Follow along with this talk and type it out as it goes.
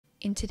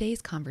In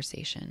today's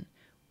conversation,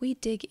 we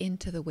dig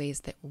into the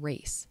ways that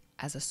race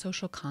as a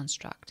social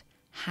construct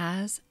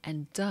has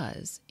and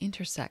does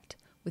intersect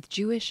with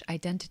Jewish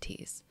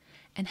identities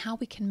and how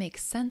we can make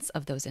sense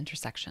of those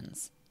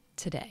intersections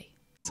today.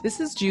 This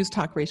is Jews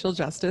Talk Racial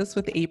Justice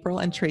with April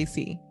and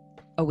Tracie,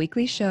 a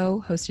weekly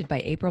show hosted by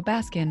April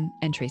Baskin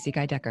and Tracie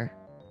Guy-Decker.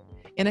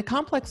 In a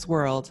complex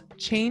world,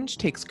 change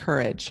takes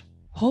courage.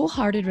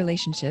 Wholehearted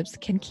relationships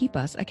can keep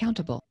us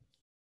accountable.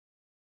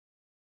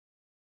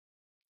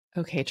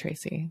 Okay,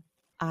 Tracie,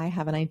 I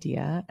have an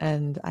idea,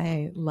 and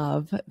I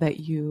love that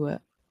you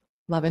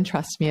love and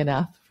trust me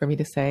enough for me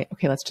to say,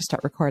 okay, let's just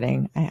start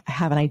recording. I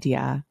have an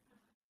idea.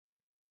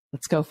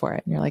 Let's go for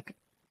it. And you're like,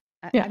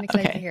 yeah, I'm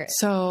excited okay. to hear it.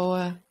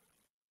 So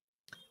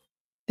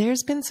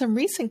there's been some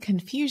recent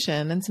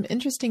confusion and some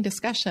interesting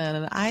discussion,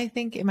 and I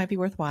think it might be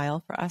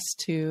worthwhile for us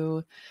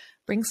to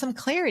bring some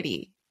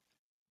clarity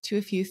to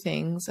a few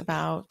things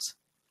about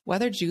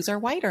whether Jews are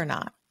white or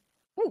not.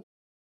 Ooh,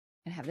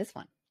 I have this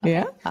one.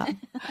 Okay. Yeah,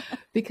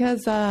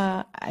 because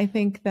I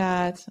think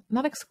that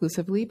not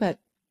exclusively, but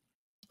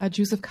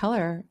Jews of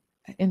color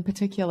in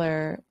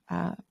particular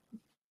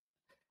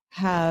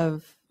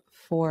have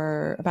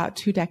for about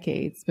 2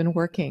 decades been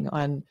working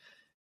on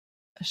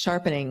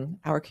sharpening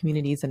our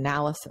community's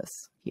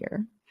analysis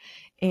here.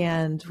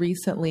 And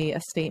recently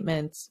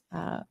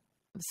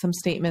some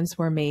statements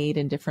were made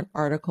in different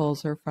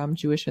articles or from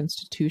Jewish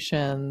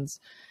institutions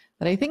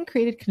that I think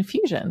created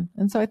confusion.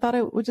 And so I thought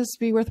it would just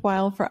be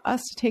worthwhile for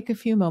us to take a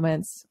few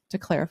moments to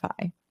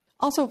clarify.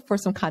 Also for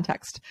some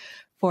context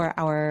for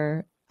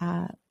our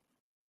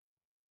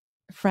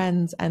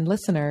friends and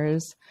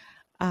listeners.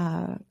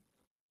 First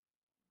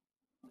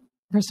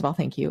of all,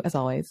 thank you, as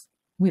always.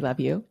 We love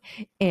you.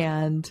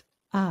 And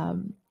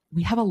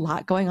we have a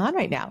lot going on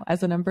right now.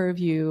 As a number of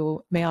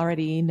you may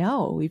already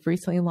know, we've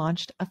recently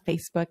launched a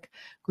Facebook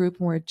group,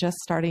 and we're just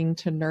starting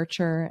to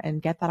nurture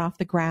and get that off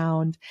the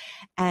ground.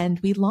 And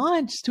we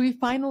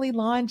finally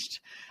launched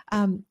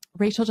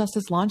Racial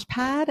Justice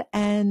Launchpad,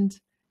 and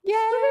yay,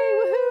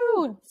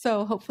 woohoo!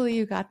 So hopefully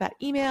you got that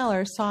email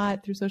or saw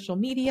it through social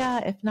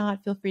media. If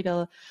not, feel free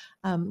to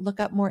look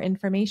up more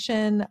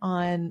information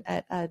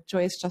at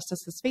Joyous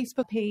Justice's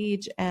Facebook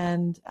page,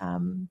 and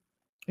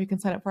you can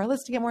sign up for our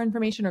list to get more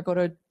information or go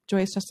to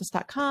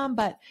joyousjustice.com.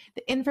 But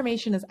the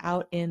information is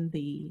out in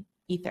the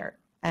ether.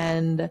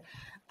 And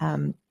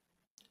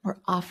we're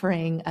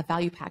offering a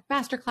value pack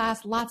masterclass,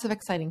 lots of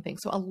exciting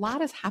things. So a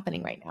lot is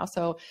happening right now.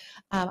 So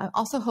I'm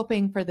also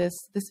hoping for this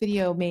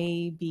video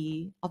may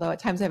be, although at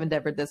times I've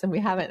endeavored this and we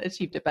haven't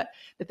achieved it, but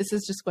that this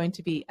is just going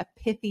to be a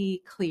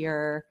pithy,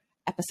 clear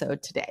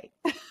episode today.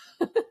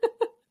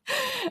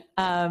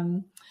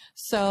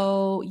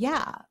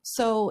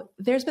 So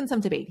there's been some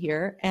debate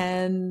here,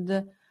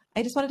 and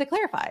I just wanted to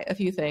clarify a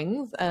few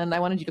things, and I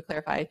wanted you to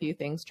clarify a few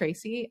things,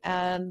 Tracie.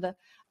 And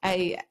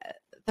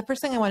the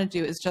first thing I want to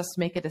do is just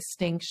make a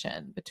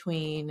distinction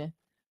between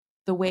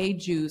the way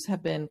Jews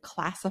have been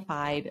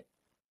classified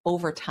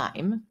over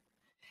time,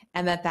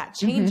 and that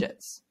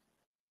changes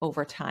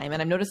over time.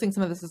 And I'm noticing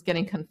some of this is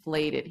getting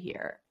conflated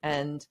here,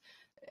 and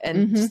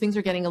just things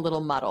are getting a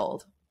little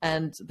muddled.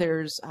 And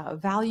there's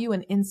value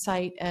and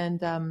insight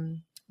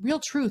and real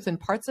truth in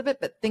parts of it,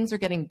 but things are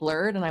getting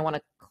blurred, and I want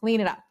to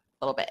clean it up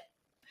a little bit.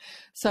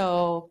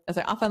 So as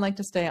I often like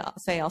to say,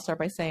 I'll start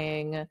by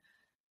saying,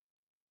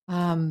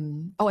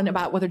 and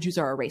about whether Jews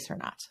are a race or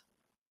not.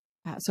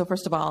 So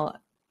first of all,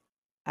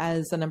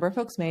 as a number of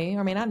folks may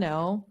or may not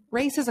know,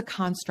 race is a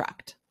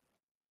construct.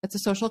 It's a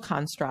social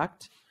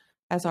construct,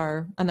 as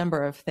are a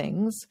number of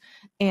things.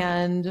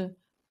 And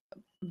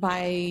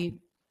by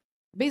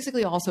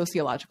basically all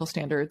sociological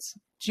standards,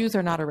 Jews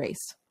are not a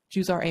race.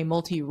 Jews are a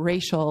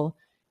multiracial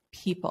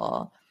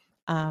people.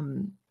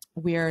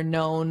 We're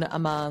known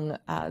among,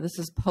 this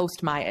is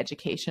post my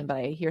education, but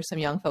I hear some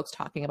young folks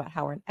talking about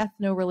how we're an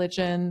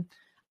ethno-religion.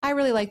 I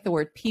really like the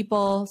word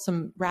people.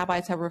 Some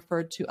rabbis have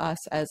referred to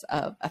us as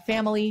a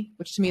family,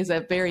 which to me is a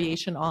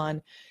variation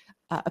on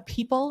a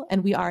people.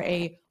 And we are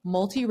a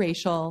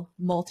multiracial,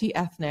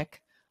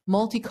 multi-ethnic,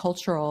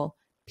 multicultural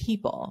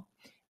people.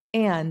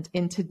 And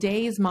in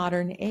today's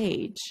modern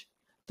age,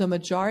 the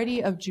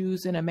majority of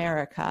Jews in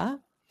America,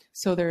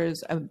 so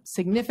there's a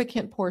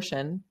significant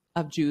portion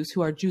of Jews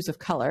who are Jews of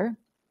color,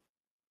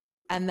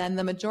 and then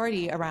the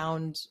majority,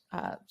 around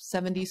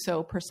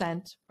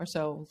 70% or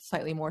so,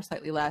 slightly more,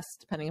 slightly less,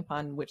 depending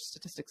upon which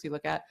statistics you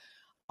look at,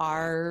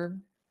 are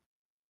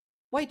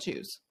white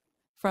Jews.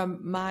 From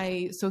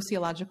my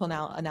sociological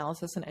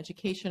analysis and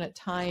education at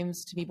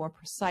times, to be more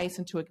precise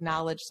and to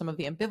acknowledge some of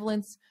the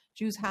ambivalence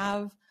Jews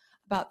have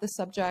about this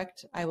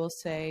subject, I will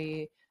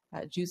say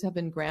Jews have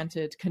been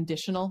granted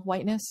conditional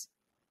whiteness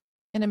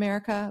in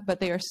America, but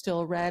they are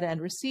still read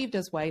and received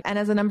as white. And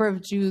as a number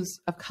of Jews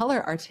of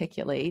color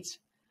articulate,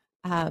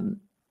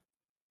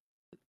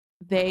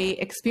 they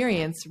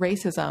experience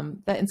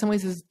racism that in some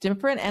ways is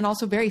different and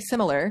also very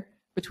similar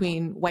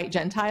between white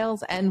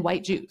Gentiles and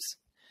white Jews.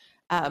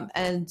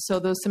 And so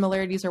those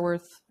similarities are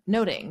worth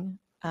noting.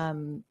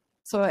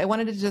 So I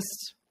wanted to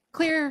just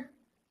clear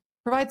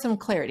provide some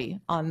clarity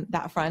on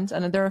that front.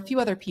 And there are a few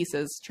other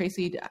pieces.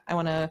 Tracie,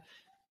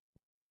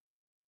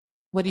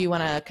 what do you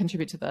want to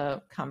contribute to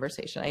the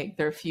conversation?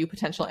 There are a few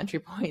potential entry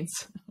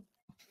points.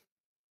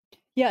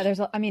 Yeah, there's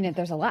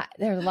a lot.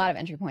 There's a lot of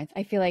entry points.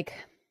 I feel like,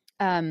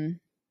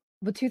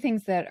 well, two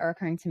things that are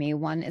occurring to me.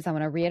 One is I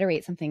want to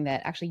reiterate something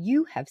that actually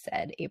you have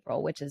said,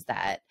 April, which is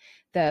that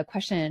the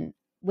question,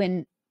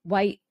 when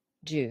white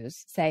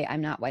Jews say,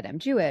 I'm not white, I'm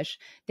Jewish,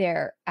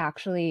 they're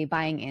actually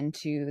buying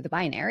into the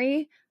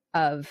binary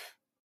of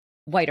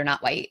white or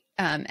not white.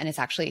 And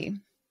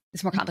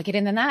it's more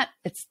complicated than that.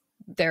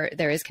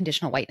 There is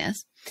conditional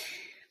whiteness.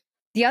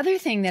 The other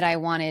thing that I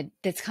wanted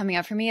that's coming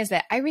up for me is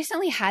that I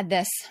recently had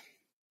this,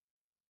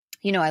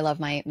 I love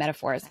my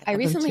metaphors. I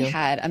recently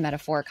had a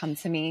metaphor come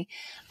to me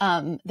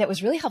that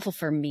was really helpful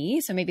for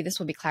me. So maybe this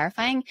will be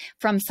clarifying,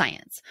 from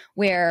science,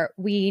 where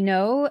we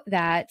know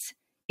that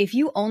if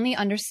you only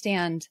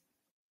understand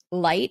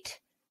light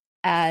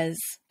as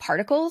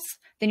particles,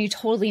 then you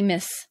totally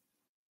miss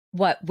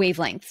what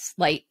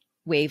light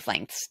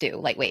wavelengths do,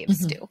 light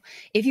waves do.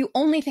 If you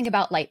only think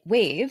about light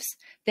waves,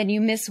 then you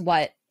miss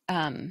what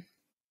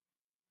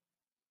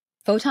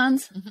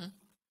photons,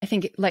 I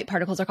think light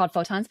particles are called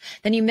photons,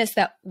 then you miss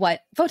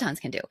what photons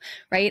can do,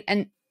 right?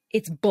 And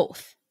it's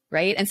both,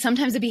 right? And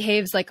sometimes it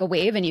behaves like a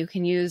wave and you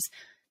can use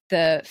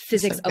the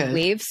physics of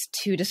waves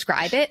to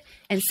describe it.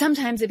 And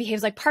sometimes it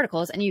behaves like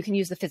particles and you can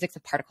use the physics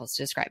of particles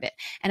to describe it.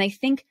 And I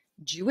think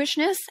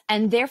Jewishness,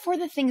 and therefore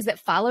the things that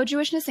follow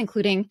Jewishness,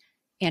 including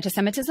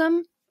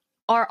anti-Semitism,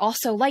 are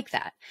also like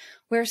that,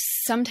 where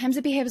sometimes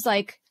it behaves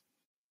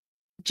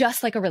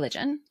just like a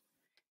religion.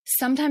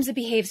 Sometimes it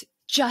behaves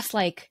just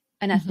like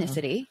an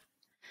ethnicity.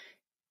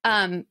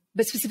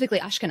 But specifically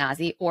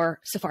Ashkenazi or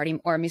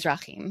Sephardim or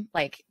Mizrahim,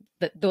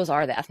 those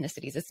are the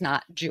ethnicities. It's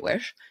not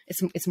Jewish.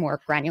 It's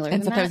more granular.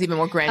 And sometimes even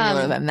more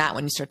granular than that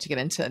when you start to get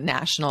into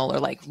national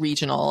or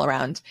regional,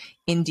 around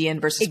Indian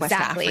versus West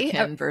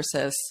African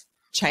versus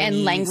Chinese.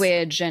 And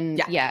language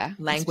and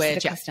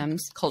language,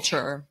 customs,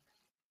 culture.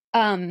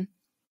 And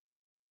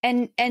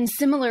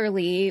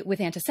similarly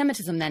with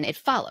anti-Semitism, then it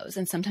follows.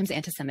 And sometimes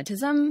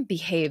anti-Semitism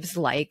behaves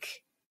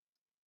like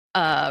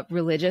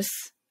religious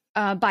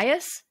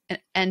bias,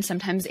 and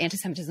sometimes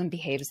anti-Semitism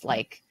behaves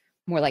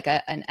more like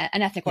an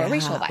ethnic or a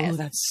racial bias. Oh,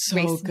 that's so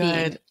Race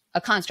good.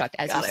 A construct,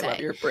 as you say. I love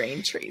your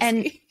brain, Tracie.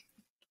 And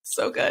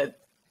so good.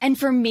 And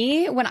for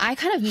me, when I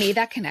kind of made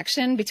that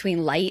connection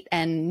between light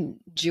and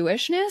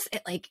Jewishness,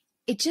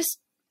 it just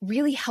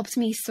really helped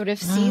me sort of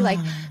see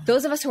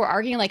those of us who are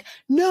arguing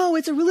no,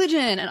 it's a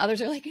religion, and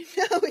others are no,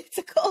 it's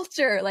a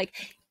culture.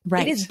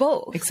 It is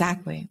both.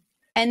 Exactly.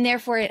 And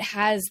therefore it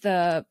has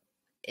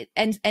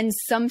and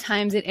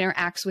sometimes it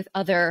interacts with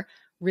other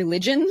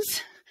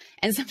religions,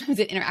 and sometimes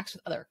it interacts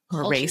with other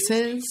or cultures.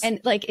 Races, and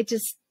or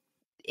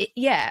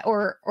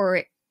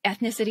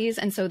ethnicities.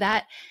 And so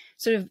that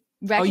sort of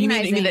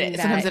recognizing you mean that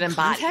sometimes it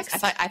embodies.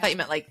 Context, I thought you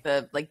meant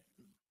the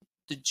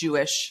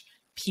Jewish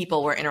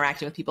people were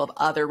interacting with people of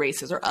other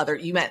races or other.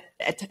 You meant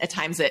at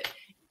times it.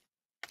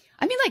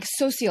 I mean,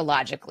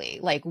 sociologically,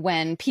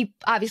 when people,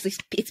 obviously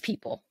it's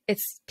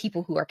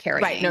people who are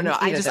carrying. Right. No.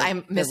 I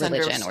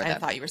misunderstood. I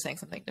thought you were saying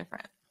something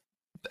different.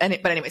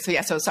 But anyway,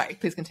 so sorry,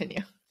 please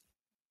continue.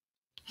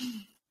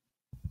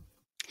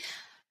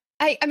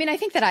 I mean, I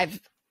think that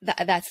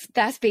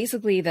that's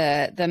basically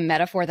the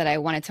metaphor that I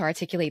wanted to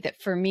articulate, that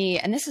for me,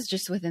 and this is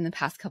just within the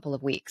past couple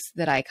of weeks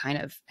that I kind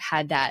of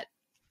had that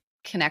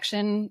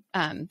connection,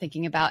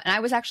 thinking about,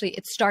 and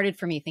it started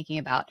for me thinking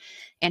about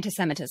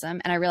anti-Semitism,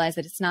 and I realized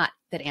that it's not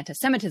that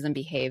anti-Semitism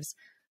behaves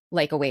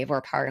like a wave or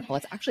a particle.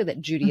 It's actually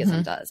that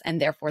Judaism does, and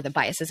therefore the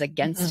biases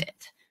against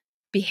it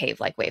behave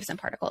like waves and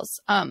particles.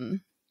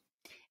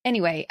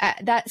 Anyway,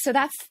 that's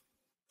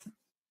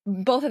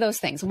both of those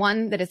things.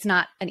 One, that it's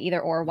not an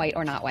either or, white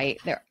or not white.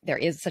 There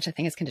is such a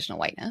thing as conditional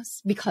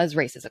whiteness because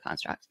race is a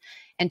construct.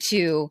 And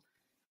two,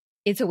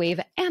 it's a wave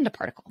and a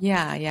particle.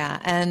 Yeah.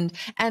 And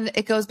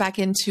it goes back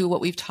into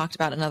what we've talked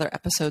about in other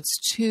episodes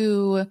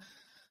too,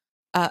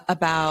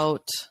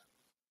 about,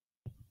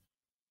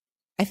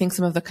 I think,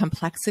 some of the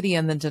complexity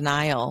and the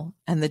denial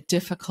and the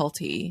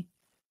difficulty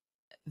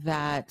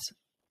that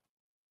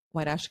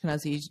white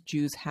Ashkenazi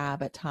Jews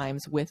have at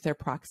times with their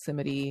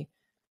proximity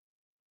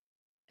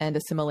and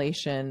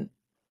assimilation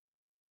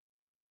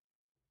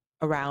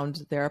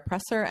around their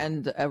oppressor,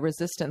 and a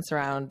resistance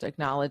around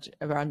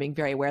being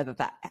very aware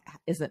that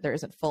there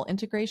isn't full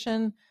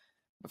integration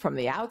from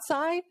the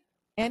outside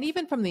and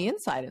even from the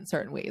inside in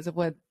certain ways, of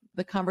what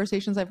the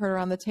conversations I've heard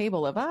around the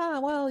table of,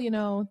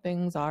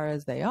 things are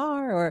as they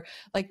are, or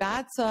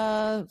that's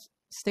a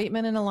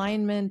statement and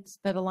alignment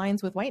that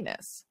aligns with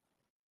whiteness.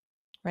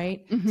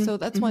 Right. So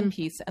that's one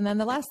piece. And then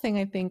the last thing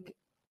I think,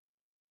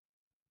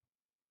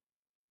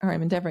 or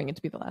I'm endeavoring it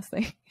to be the last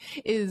thing,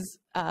 is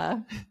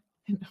it's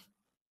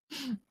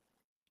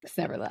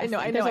never the last. I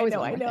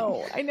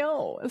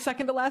know. The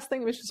second to last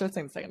thing, we should start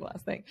saying the second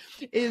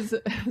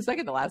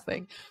to last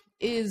thing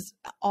is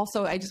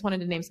also, I just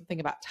wanted to name something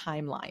about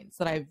timelines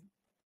that I'm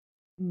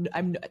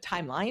a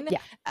timeline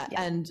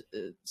and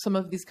some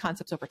of these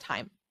concepts over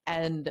time.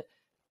 And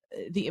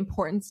the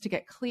importance to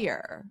get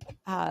clear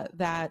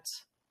that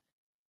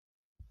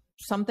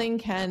something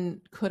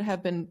could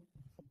have been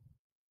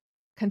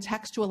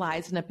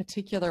contextualized in a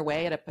particular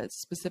way at a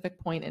specific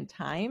point in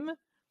time,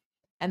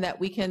 and that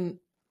we can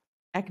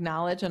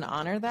acknowledge and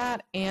honor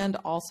that and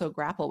also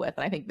grapple with.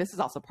 And I think this is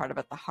also part of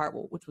at the heart,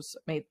 which was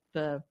made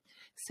the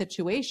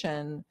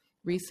situation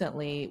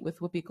recently with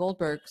Whoopi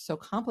Goldberg so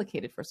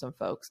complicated for some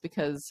folks,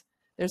 because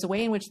there's a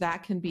way in which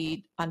that can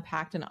be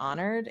unpacked and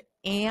honored.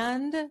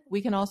 And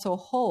we can also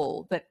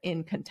hold that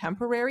in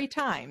contemporary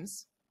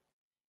times,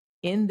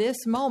 in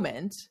this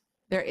moment,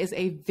 there is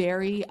a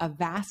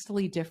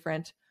vastly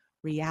different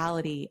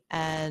reality.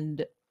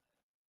 And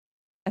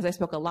as I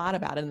spoke a lot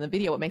about in the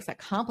video, what makes that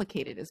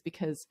complicated is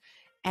because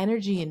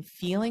energy and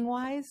feeling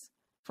wise,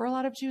 for a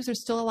lot of Jews,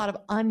 there's still a lot of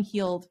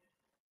unhealed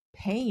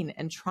pain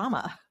and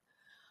trauma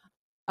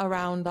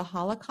around the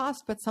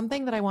Holocaust. But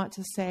something that I want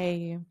to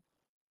say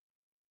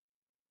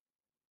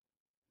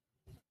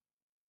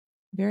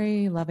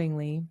very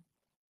lovingly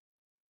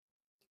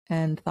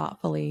and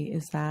thoughtfully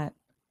is that,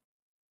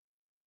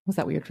 was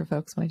that weird for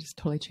folks when I just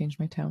totally changed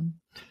my tone,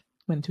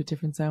 went into a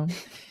different zone?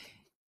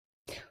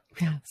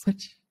 Yeah,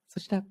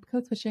 switched up,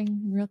 code switching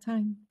in real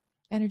time,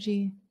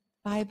 energy,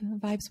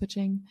 vibe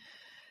switching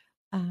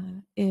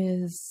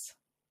is,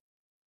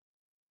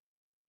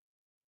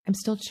 I'm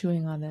still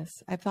chewing on this.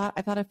 I thought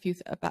about a few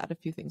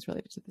things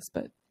related to this,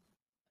 but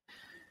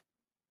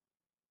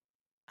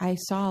I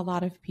saw a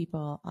lot of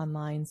people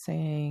online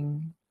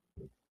saying,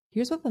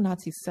 here's what the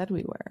Nazis said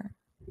we were.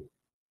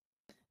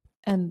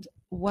 And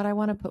what I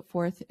want to put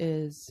forth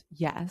is,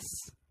 yes,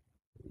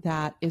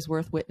 that is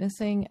worth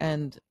witnessing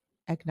and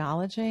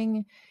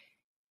acknowledging.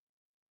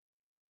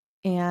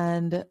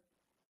 And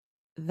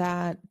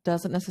that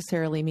doesn't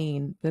necessarily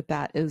mean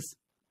that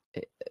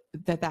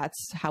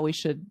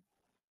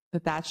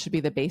should be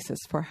the basis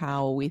for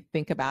how we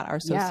think about our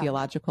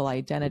sociological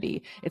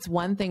identity. It's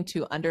one thing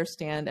to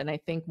understand, and I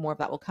think more of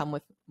that will come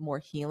with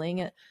more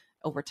healing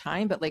over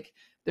time, but like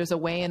there's a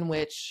way in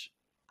which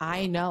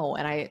I know,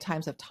 and I at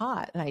times have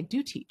taught, and I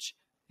do teach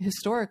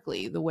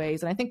historically the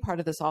ways, and I think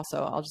part of this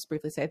also, I'll just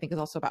briefly say, I think is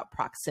also about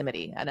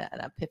proximity, and an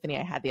epiphany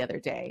I had the other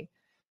day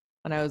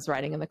when I was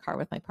riding in the car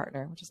with my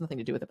partner, which has nothing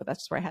to do with it, but that's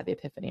just where I had the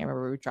epiphany. I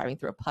remember we were driving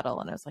through a puddle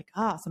and I was like,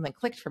 something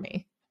clicked for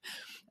me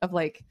of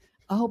like,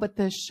 but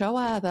the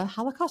Shoah, the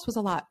Holocaust was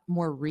a lot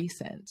more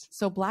recent.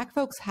 So Black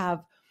folks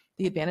have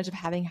the advantage of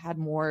having had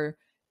more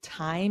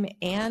time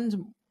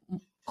and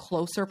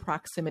closer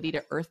proximity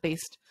to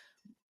earth-based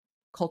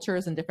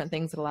cultures and different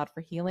things that allowed for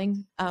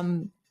healing.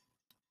 But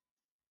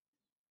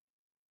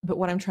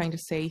what I'm trying to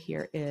say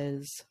here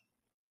is,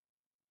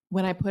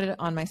 when I put it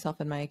on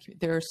myself and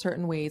there are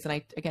certain ways, and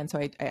I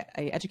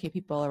educate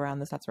people around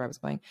this. That's where I was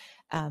going.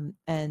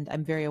 And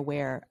I'm very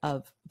aware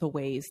of the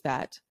ways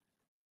that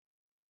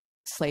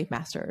slave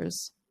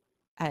masters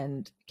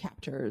and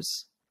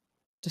captors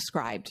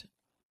described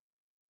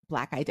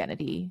Black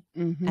identity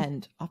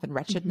and often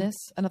wretchedness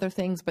and other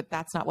things, but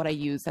that's not what I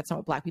use. That's not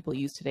what Black people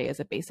use today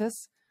as a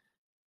basis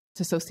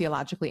to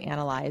sociologically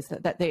analyze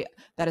that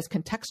is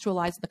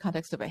contextualized in the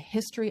context of a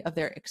history of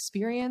their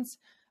experience,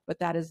 but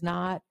that is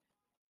not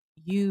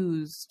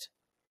used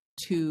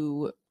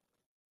to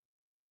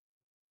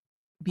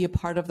be a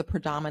part of the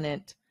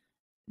predominant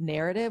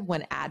narrative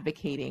when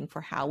advocating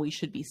for how we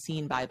should be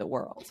seen by the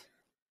world.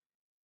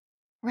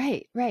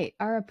 Right.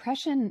 Our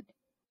oppression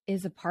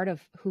is a part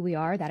of who we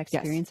are, that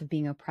experience of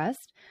being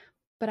oppressed,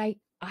 but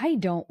I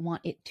don't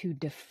want it to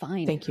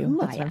define. Thank you.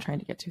 That's what I'm trying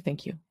to get to.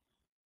 Thank you.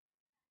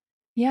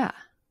 Yeah.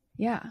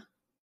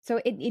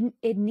 So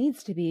it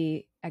needs to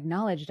be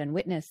acknowledged and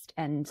witnessed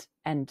and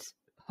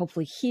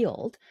hopefully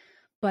healed,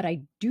 but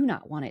I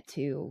don't want it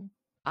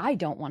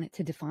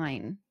to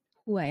define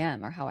who I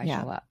am or how I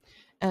show up.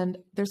 And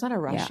there's not a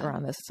rush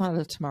around this. It's not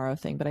a tomorrow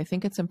thing, but I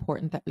think it's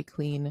important that we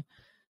clean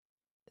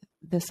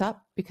this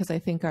up, because I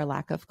think our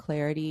lack of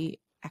clarity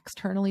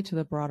externally to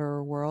the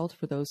broader world,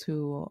 for those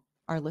who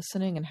are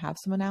listening and have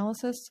some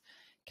analysis,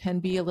 can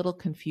be a little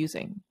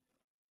confusing.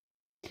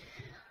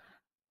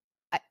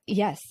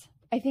 Yes.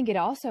 I think it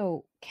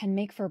also can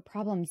make for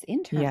problems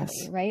internally,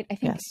 right? I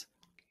think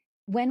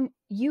when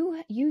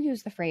you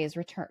use the phrase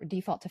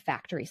default to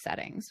factory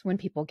settings when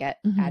people get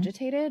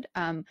agitated,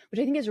 which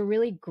I think is a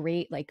really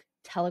great like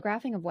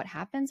telegraphing of what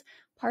happens.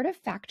 Part of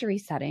factory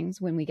settings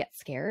when we get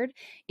scared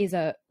is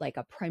a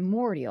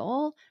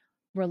primordial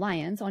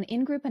reliance on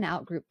in-group and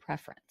out-group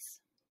preference,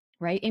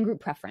 right? In-group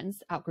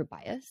preference, out-group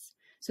bias,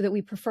 so that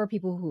we prefer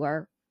people who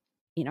are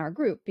in our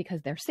group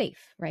because they're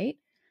safe, right?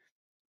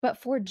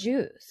 But for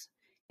Jews,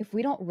 if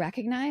we don't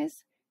recognize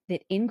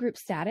that in-group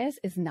status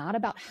is not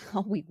about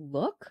how we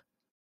look,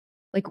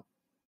 like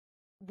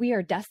we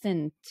are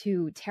destined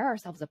to tear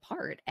ourselves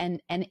apart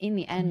and in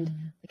the end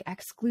like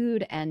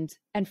exclude and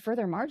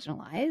further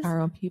marginalize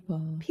our own people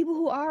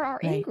who are our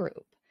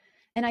in-group.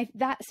 And I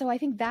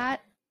think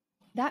that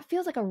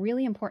feels like a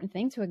really important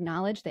thing to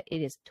acknowledge, that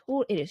it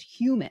is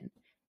human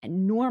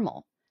and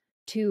normal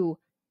to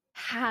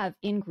have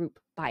in-group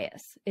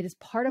bias. It is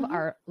part of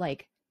our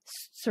like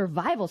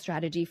survival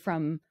strategy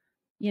from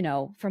you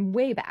know, from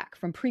way back,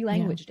 from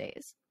pre-language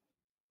days.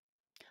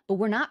 But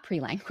we're not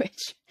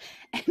pre-language.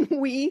 And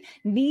we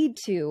need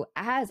to,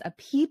 as a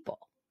people,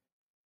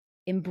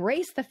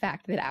 embrace the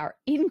fact that our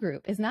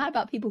in-group is not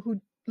about people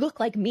who look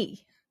like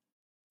me.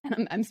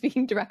 And I'm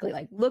speaking directly,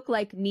 like look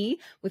like me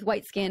with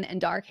white skin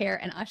and dark hair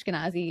and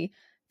Ashkenazi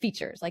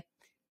features. Like,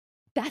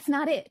 that's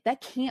not it.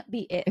 That can't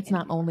be it. It's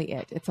not only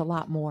it. It's a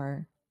lot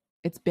more.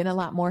 It's been a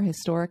lot more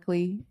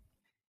historically.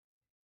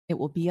 It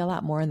will be a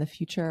lot more in the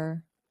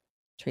future.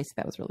 Tracie,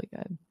 that was really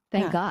good.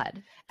 Thank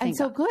God. And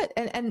so good.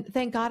 And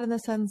thank God in the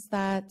sense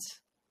that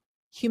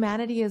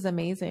humanity is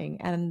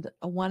amazing. And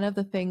one of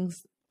the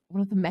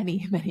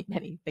many, many,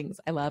 many things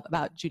I love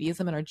about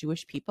Judaism and our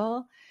Jewish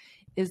people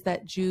is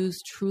that Jews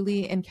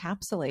truly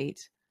encapsulate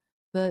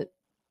the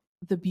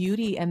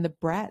beauty and the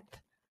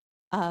breadth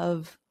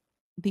of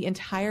the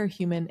entire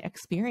human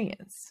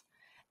experience.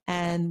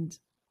 And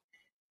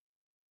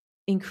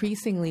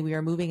increasingly, we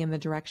are moving in the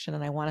direction,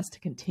 and I want us to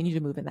continue to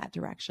move in that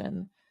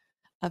direction,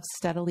 of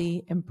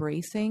steadily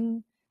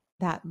embracing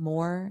that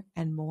more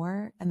and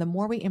more. And the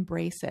more we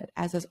embrace it,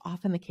 as is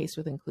often the case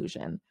with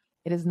inclusion,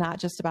 it is not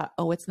just about,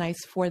 oh, it's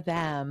nice for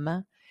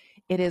them.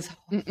 It is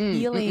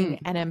healing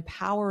and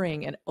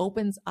empowering, and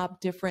opens up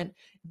different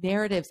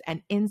narratives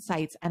and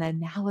insights and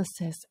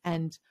analysis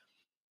and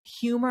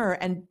humor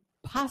and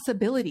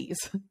possibilities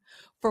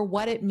for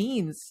what it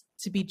means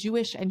to be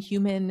Jewish and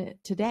human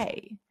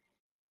today.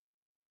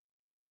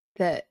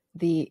 The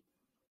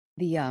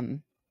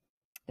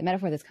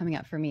metaphor that's coming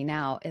up for me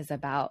now is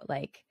about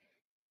like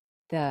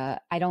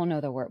I don't know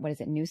the word. What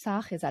is it?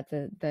 Nusach? Is that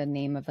the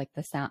name of like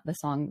the sound, the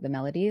song, the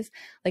melodies?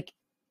 Like,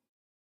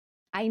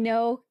 I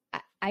know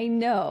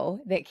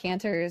that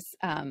cantors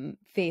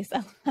face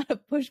a lot of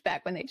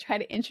pushback when they try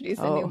to introduce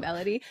a new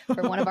melody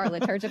for one of our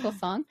liturgical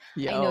songs.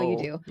 I know you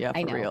do. Yeah,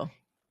 I know. Real.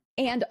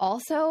 And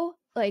also,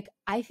 like,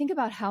 I think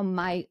about how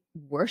my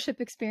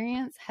worship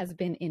experience has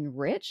been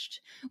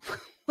enriched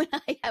when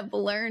I have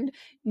learned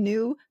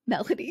new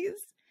melodies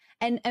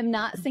and am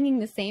not singing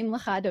the same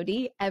Lecha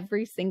Dodi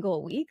every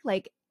single week.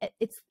 Like,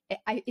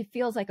 it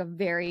feels like a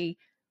very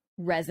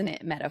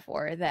resonant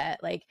metaphor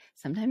that, like,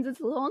 sometimes it's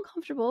a little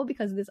uncomfortable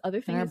because this other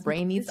thing, our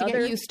brain needs to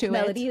get used to it.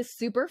 Melody is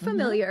super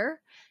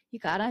familiar. You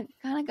gotta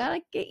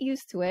get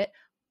used to it.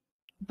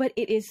 But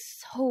it is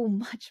so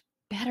much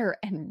better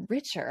and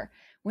richer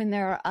when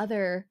there are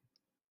other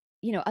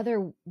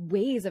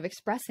ways of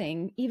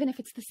expressing, even if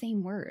it's the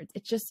same words.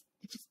 It just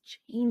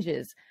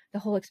changes the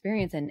whole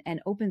experience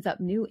and opens up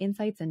new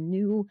insights and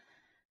new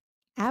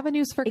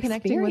avenues for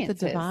connecting with the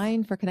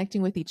divine, for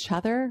connecting with each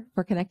other,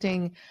 for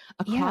connecting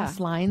across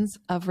lines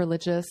of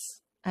religious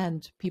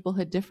and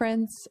peoplehood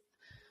difference.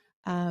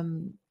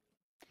 And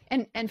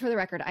for the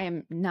record, I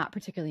am not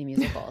particularly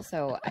musical.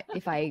 So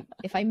if I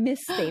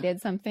misstated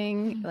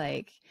something,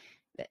 like,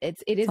 it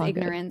is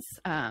ignorance.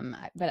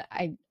 But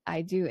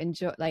I do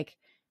enjoy, like,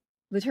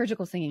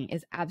 liturgical singing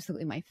is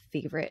absolutely my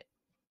favorite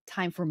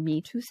time for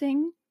me to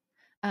sing.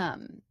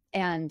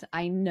 And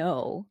I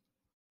know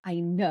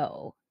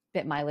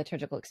that my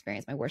liturgical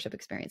experience, my worship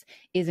experience,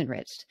 is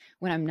enriched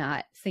when I'm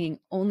not singing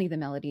only the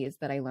melodies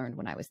that I learned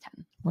when I was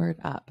 10. Word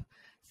up.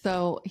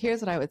 So here's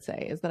what I would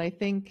say is that I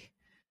think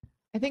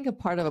a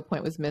part of a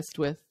point was missed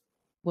with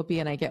Whoopi,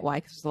 and I get why,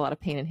 because there's a lot of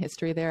pain in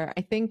history there.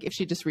 I think if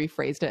she just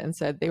rephrased it and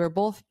said they were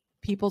both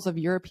peoples of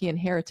European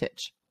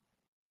heritage,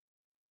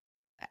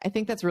 I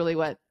think that's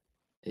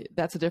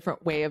a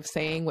different way of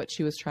saying what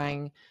she was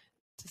trying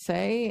to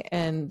say.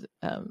 And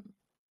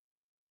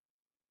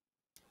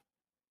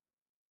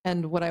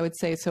what I would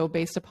say, so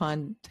based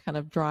upon, to kind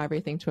of draw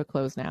everything to a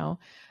close now,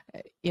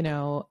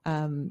 a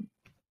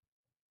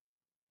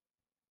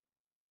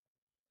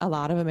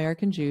lot of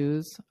American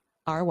Jews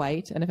are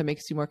white. And if it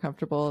makes you more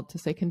comfortable to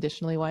say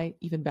conditionally white,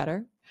 even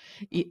better.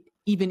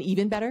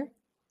 Even better.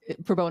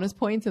 For bonus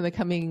points in the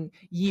coming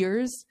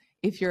years,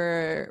 if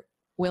you're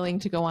willing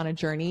to go on a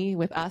journey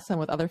with us and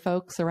with other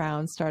folks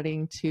around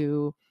starting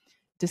to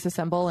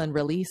disassemble and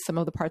release some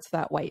of the parts of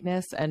that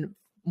whiteness and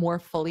more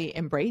fully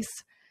embrace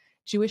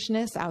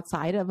Jewishness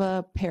outside of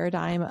a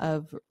paradigm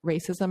of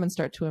racism and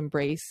start to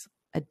embrace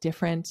a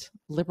different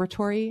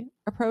liberatory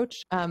approach,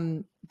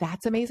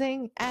 that's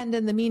amazing. And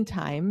in the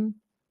meantime,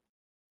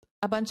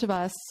 a bunch of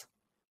us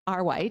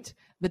are white.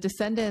 The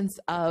descendants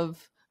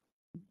of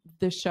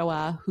the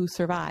Shoah who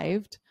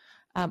survived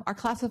are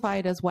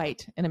classified as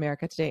white in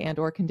America today, and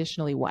or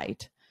conditionally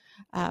white.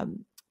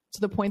 To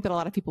the point that a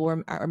lot of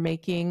people are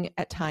making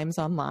at times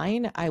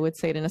online, I would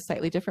say it in a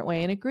slightly different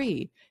way and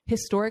agree.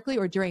 Historically,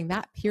 or during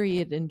that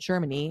period in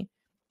Germany,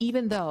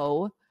 even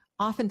though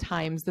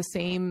oftentimes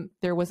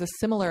there was a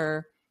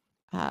similar,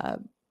 at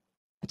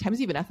times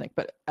even ethnic,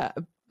 but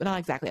not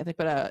exactly ethnic,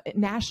 but a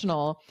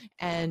national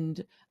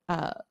and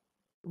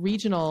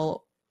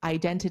regional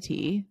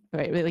identity,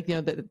 right? Like,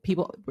 the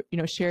people,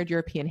 shared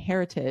European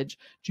heritage.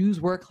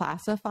 Jews were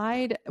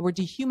classified, were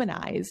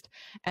dehumanized,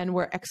 and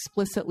were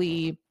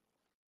explicitly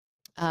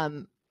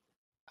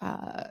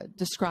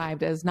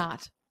described as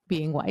not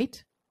being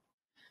white.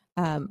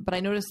 But I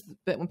noticed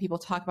that when people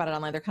talk about it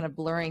online, they're kind of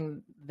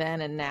blurring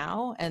then and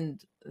now, and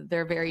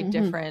they're very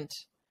different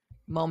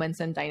moments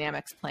and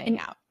dynamics playing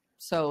out.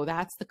 So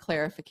that's the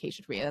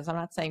clarification for me. As I'm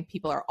not saying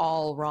people are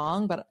all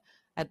wrong, but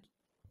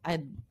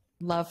I'd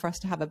love for us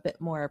to have a bit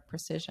more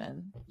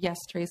precision. Yes,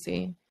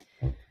 Tracie.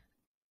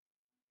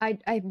 I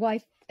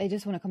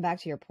just want to come back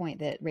to your point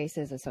that race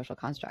is a social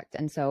construct,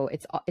 and so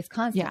it's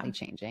constantly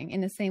changing.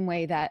 In the same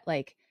way that,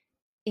 like,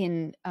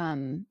 in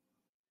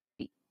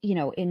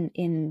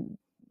in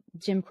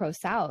Jim Crow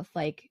South,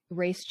 like,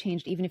 race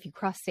changed even if you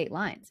cross state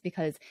lines,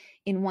 because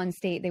in one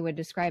state they would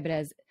describe it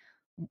as,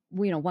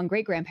 one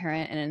great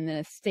grandparent, and in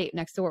the state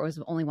next door it was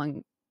only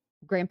one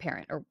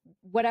grandparent, or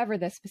whatever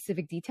the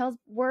specific details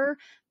were.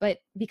 But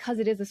because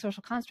it is a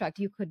social construct,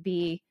 you could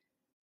be,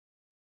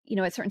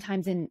 at certain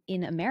times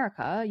in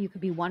America, you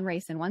could be one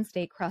race in one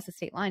state, cross the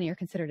state line, and you're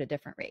considered a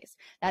different race.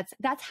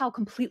 That's how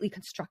completely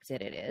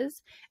constructed it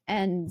is.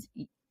 And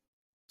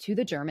to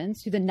the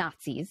Germans, to the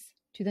Nazis,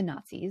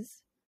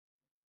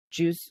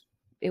 Jews,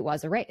 it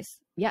was a race.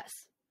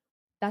 Yes.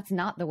 That's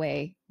not the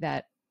way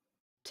that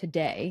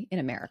today in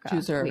America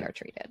we are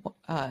treated.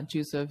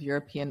 Jews of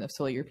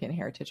solely European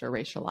heritage are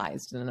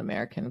racialized in an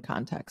American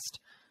context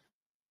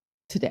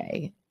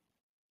today.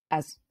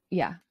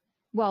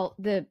 Well,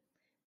 the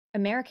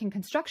American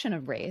construction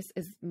of race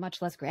is much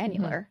less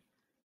granular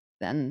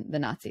than the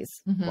Nazis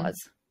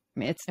was. I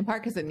mean, it's in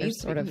part because it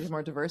needs to be, there's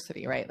more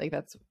diversity, right? Like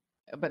that's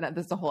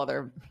a whole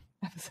other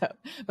episode.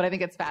 But I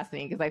think it's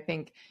fascinating because I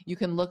think you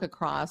can look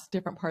across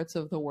different parts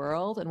of the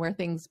world and where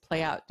things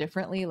play out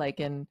differently, like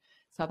in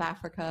South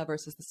Africa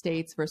versus the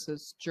States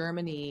versus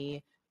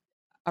Germany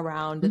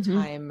around the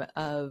time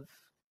of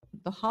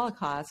the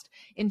Holocaust.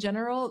 In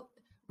general,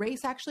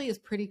 race actually is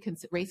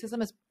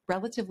racism is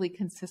relatively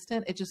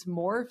consistent. It just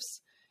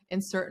morphs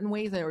in certain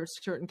ways, or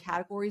certain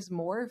categories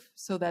morph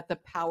so that the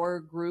power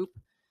group,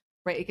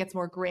 right, it gets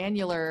more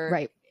granular.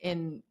 Right.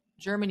 In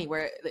Germany,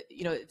 where,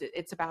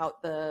 it's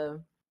about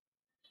the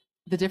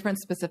different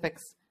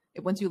specifics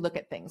once you look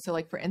at things. So,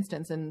 like, for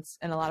instance, in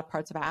a lot of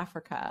parts of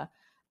Africa,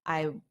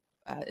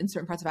 in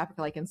certain parts of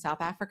Africa, like in South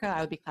Africa,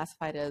 I would be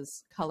classified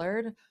as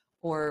colored,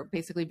 or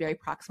basically very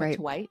proximate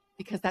to white,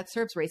 because that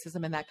serves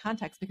racism in that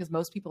context, because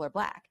most people are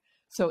Black.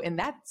 So in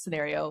that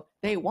scenario,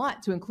 they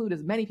want to include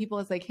as many people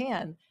as they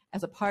can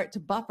as a part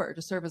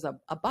to serve as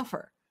a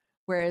buffer.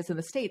 Whereas in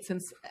the States,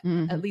 since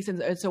at least,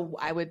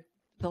 the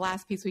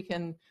last piece we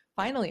can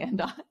finally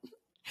end on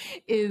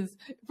is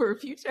for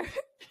future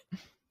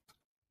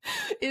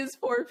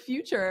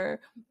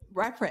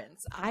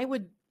reference. I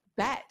would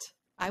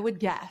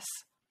guess,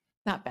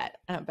 not bet,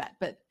 I don't bet,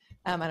 but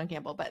I don't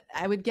gamble, but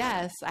I would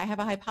guess, I have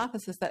a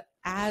hypothesis that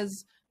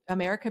as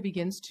America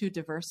begins to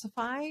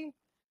diversify,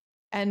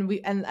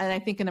 and I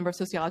think a number of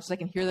sociologists, I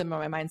can hear them in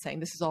my mind saying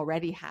this is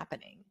already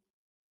happening,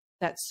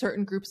 that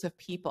certain groups of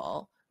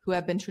people who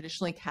have been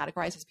traditionally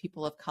categorized as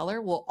people of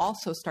color will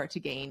also start to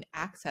gain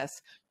access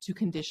to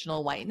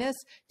conditional whiteness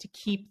to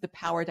keep the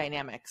power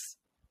dynamics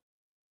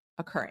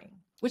occurring.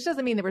 Which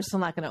doesn't mean that we're still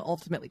not going to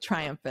ultimately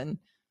triumph and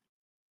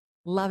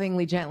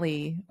lovingly,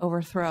 gently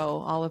overthrow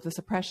all of this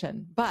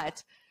oppression.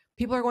 But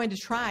people are going to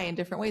try in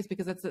different ways,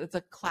 because it's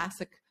a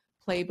classic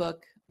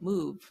playbook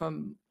move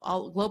from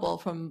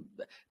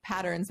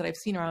patterns that I've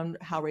seen around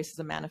how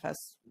racism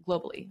manifests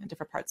globally in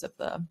different parts of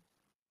the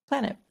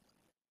planet.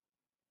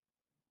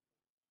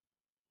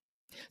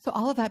 So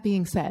all of that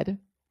being said,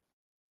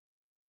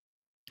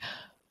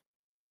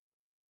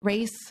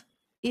 race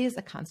is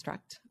a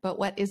construct, but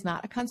what is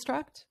not a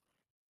construct?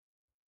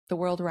 The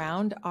world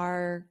around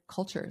are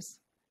cultures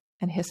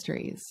and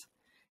histories.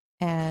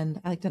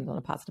 And I like to end on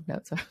a positive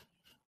note, so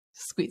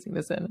squeezing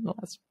this in the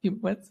last few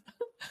minutes.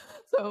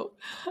 So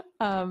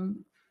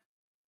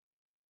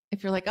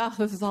if you're like, oh,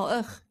 this is all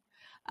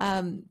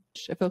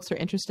if folks are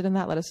interested in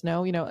that, let us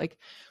know.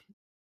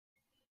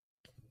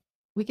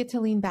 We get to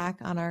lean back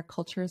on our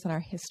cultures and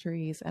our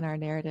histories and our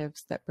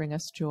narratives that bring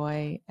us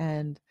joy,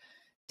 and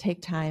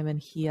take time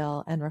and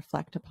heal and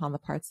reflect upon the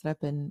parts that have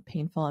been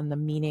painful, and the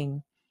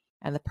meaning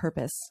and the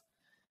purpose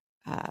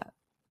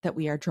that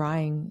we are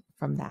drawing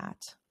from that.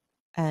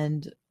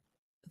 And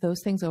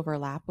those things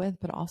overlap with,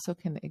 but also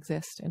can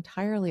exist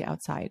entirely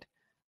outside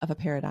of a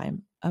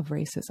paradigm of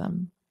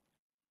racism.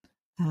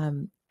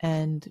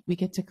 And we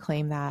get to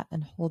claim that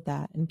and hold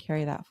that and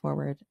carry that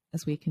forward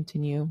as we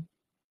continue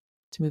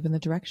to move in the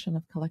direction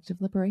of collective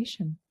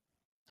liberation.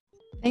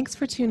 Thanks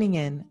for tuning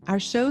in. Our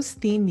show's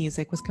theme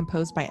music was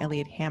composed by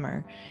Elliot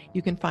Hammer.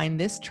 You can find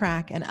this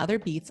track and other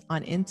beats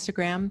on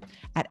Instagram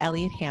at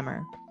Elliot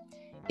Hammer.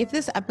 If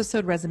this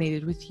episode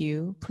resonated with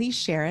you, please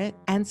share it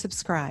and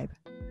subscribe.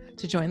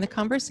 To join the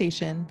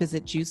conversation,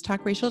 visit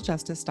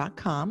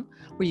JewsTalkRacialJustice.com,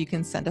 where you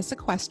can send us a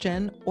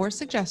question or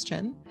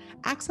suggestion,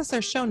 access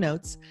our show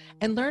notes,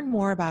 and learn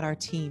more about our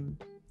team.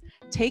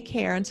 Take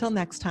care until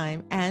next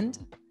time, and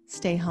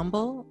stay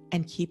humble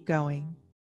and keep going.